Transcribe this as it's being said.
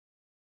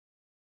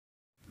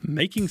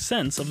making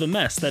sense of the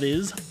mess that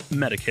is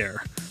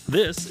Medicare.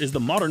 This is the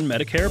Modern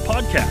Medicare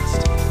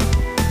Podcast.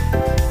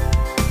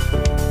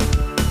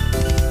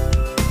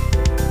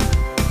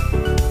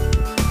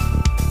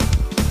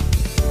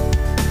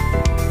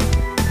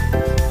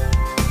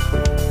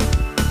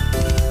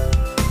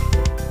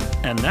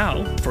 And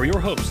now, for your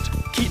host,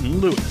 Keaton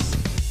Lewis.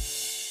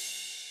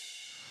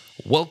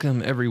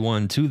 Welcome,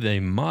 everyone, to the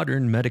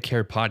Modern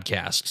Medicare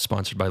Podcast,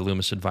 sponsored by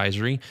Loomis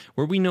Advisory,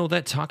 where we know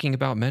that talking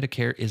about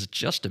Medicare is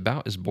just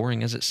about as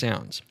boring as it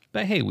sounds.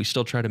 But hey, we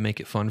still try to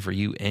make it fun for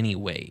you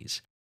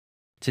anyways.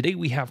 Today,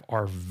 we have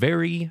our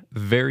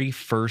very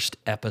first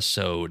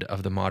episode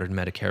of the Modern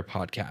Medicare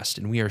Podcast,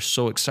 and we are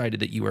so excited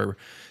that you are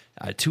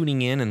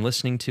tuning in and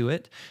listening to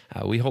it.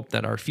 We hope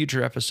that our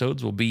future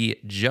episodes will be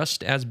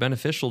just as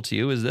beneficial to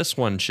you as this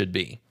one should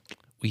be.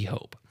 We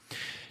hope.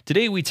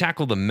 Today, we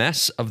tackle the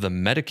mess of the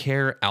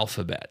Medicare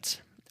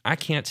alphabet. I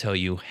can't tell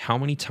you how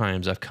many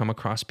times I've come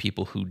across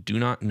people who do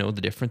not know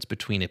the difference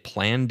between a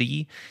Plan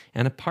D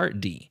and a Part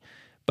D.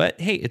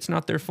 But hey, it's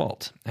not their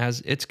fault,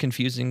 as it's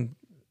confusing.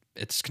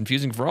 It's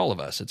confusing for all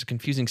of us. It's a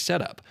confusing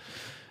setup.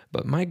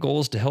 But my goal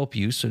is to help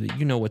you so that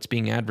you know what's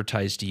being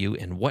advertised to you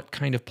and what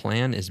kind of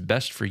plan is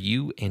best for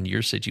you and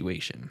your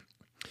situation.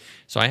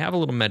 So I have a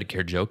little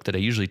Medicare joke that I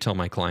usually tell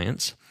my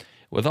clients.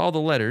 With all the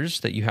letters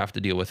that you have to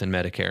deal with in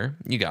Medicare,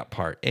 you got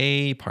Part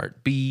A,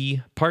 Part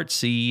B, Part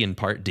C, and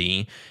Part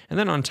D. And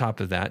then on top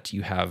of that,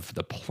 you have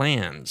the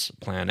plans,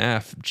 Plan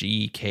F,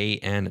 G, K,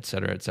 N,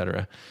 etc.,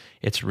 etc.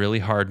 It's really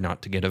hard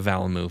not to get a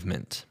vowel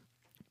movement.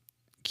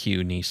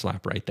 Cue knee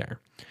slap right there.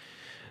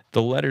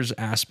 The letters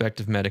aspect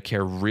of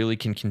Medicare really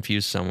can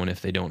confuse someone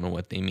if they don't know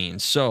what they mean.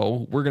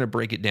 So we're going to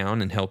break it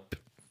down and help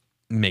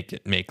make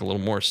it make a little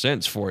more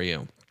sense for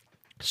you.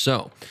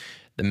 So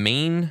the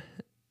main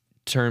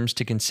terms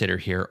to consider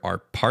here are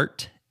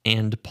part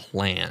and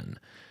plan.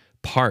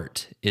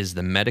 Part is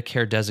the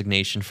Medicare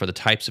designation for the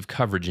types of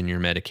coverage in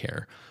your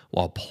Medicare,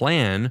 while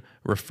plan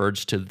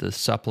refers to the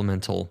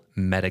supplemental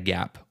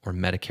Medigap or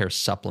Medicare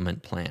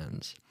supplement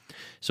plans.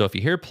 So if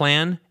you hear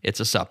plan, it's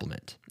a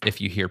supplement. If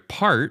you hear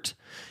part,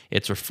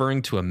 it's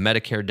referring to a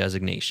Medicare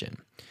designation.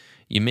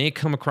 You may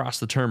come across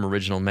the term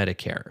original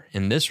Medicare,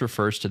 and this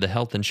refers to the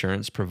health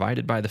insurance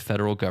provided by the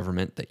federal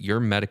government that your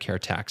Medicare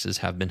taxes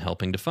have been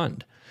helping to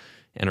fund.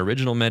 And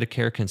original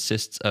Medicare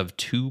consists of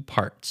two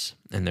parts,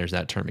 and there's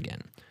that term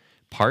again,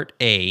 Part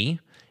A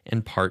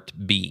and Part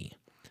B.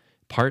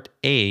 Part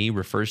A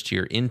refers to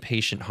your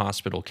inpatient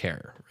hospital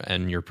care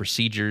and your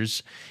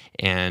procedures,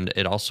 and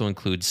it also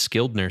includes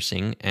skilled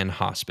nursing and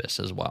hospice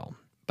as well,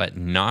 but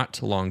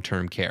not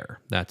long-term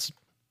care. That's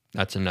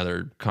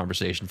another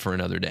conversation for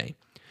another day.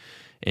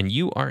 And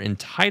you are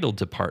entitled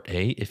to Part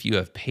A if you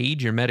have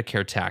paid your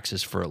Medicare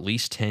taxes for at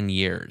least 10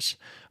 years.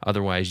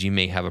 Otherwise, you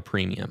may have a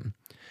premium.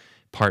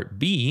 Part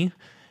B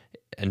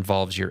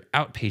involves your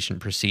outpatient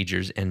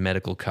procedures and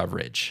medical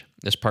coverage.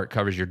 This part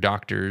covers your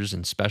doctors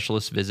and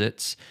specialist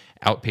visits,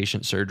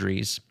 outpatient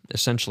surgeries,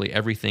 essentially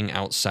everything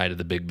outside of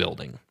the big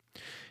building.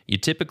 You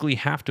typically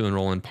have to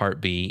enroll in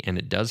Part B, and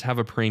it does have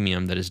a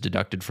premium that is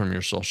deducted from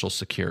your Social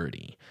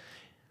Security.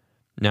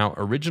 Now,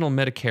 original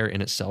Medicare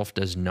in itself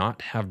does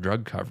not have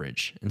drug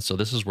coverage, and so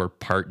this is where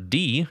Part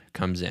D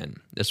comes in.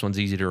 This one's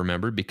easy to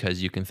remember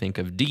because you can think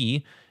of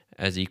D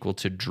as equal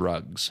to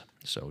drugs.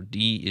 So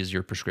D is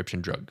your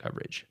prescription drug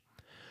coverage.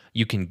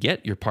 You can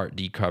get your Part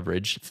D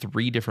coverage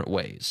three different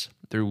ways.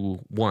 Through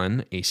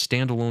 1, a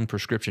standalone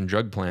prescription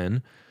drug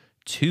plan,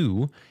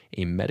 2,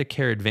 a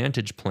Medicare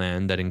Advantage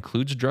plan that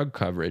includes drug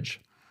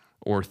coverage,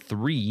 or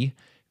 3,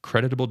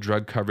 creditable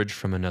drug coverage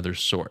from another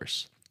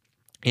source.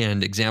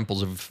 And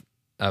examples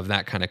of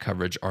that kind of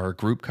coverage are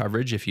group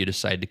coverage if you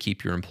decide to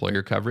keep your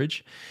employer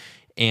coverage,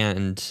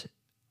 and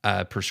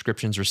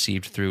prescriptions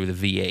received through the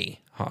VA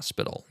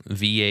hospital.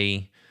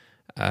 VA,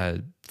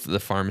 the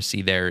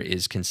pharmacy there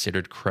is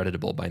considered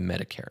creditable by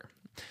Medicare.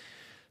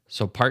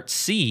 So Part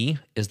C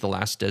is the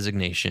last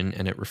designation,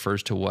 and it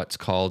refers to what's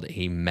called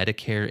a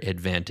Medicare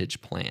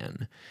Advantage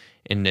plan.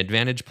 In an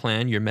Advantage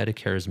plan, your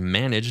Medicare is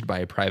managed by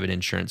a private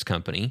insurance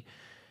company,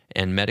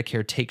 and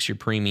Medicare takes your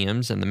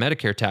premiums and the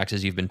Medicare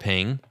taxes you've been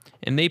paying,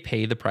 and they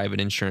pay the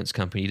private insurance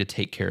company to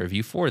take care of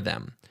you for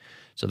them.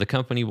 So the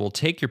company will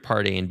take your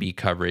Part A and B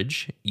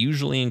coverage,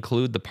 usually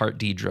include the Part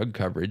D drug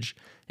coverage,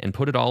 and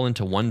put it all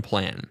into one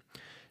plan.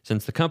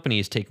 Since the company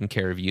is taking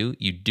care of you,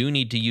 you do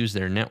need to use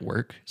their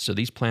network, so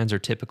these plans are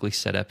typically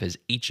set up as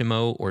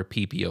HMO or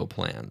PPO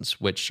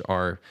plans, which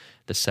are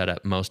the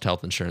setup most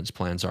health insurance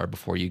plans are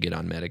before you get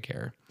on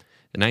Medicare.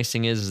 The nice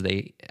thing is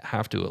they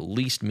have to at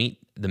least meet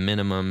the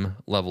minimum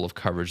level of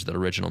coverage that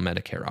original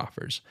Medicare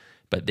offers,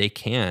 but they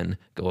can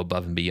go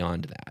above and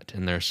beyond that,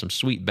 and there's some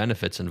sweet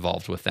benefits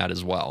involved with that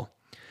as well.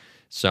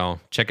 So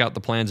check out the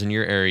plans in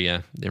your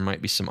area. There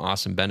might be some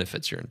awesome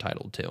benefits you're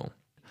entitled to.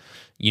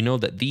 You know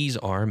that these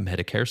are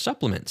Medicare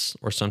supplements,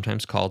 or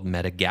sometimes called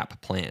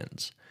Medigap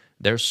plans.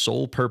 Their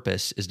sole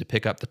purpose is to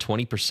pick up the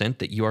 20%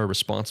 that you are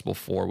responsible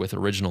for with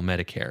original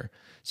Medicare.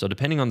 So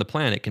depending on the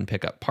plan, it can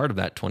pick up part of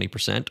that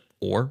 20%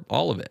 or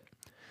all of it.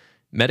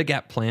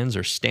 Medigap plans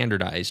are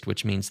standardized,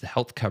 which means the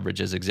health coverage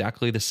is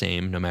exactly the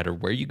same no matter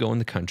where you go in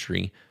the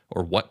country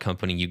or what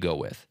company you go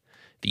with.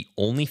 The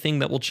only thing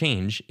that will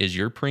change is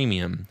your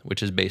premium,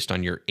 which is based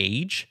on your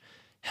age,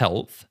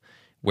 health,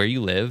 where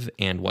you live,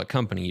 and what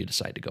company you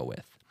decide to go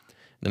with.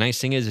 The nice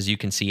thing is you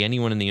can see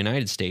anyone in the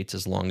United States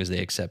as long as they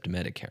accept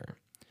Medicare.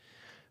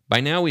 By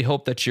now, we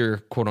hope that your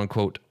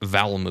quote-unquote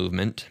vowel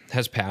movement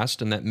has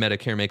passed and that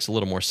Medicare makes a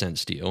little more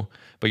sense to you,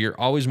 but you're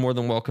always more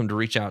than welcome to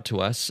reach out to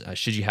us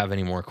should you have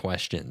any more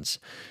questions.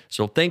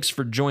 So thanks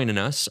for joining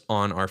us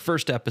on our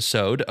first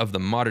episode of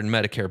the Modern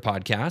Medicare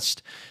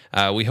podcast.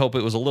 We hope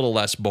it was a little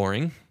less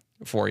boring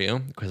for you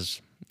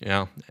because,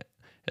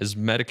 as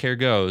Medicare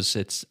goes,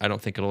 I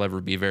don't think it'll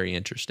ever be very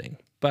interesting,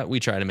 but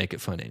we try to make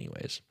it fun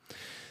anyways.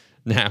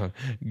 Now,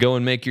 go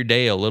and make your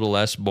day a little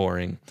less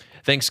boring.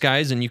 Thanks,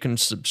 guys, and you can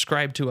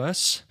subscribe to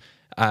us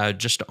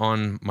just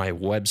on my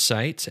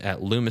website at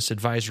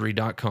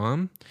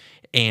loomisadvisory.com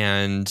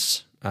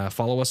and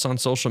follow us on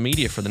social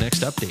media for the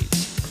next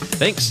updates.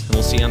 Thanks, and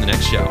we'll see you on the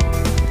next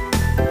show.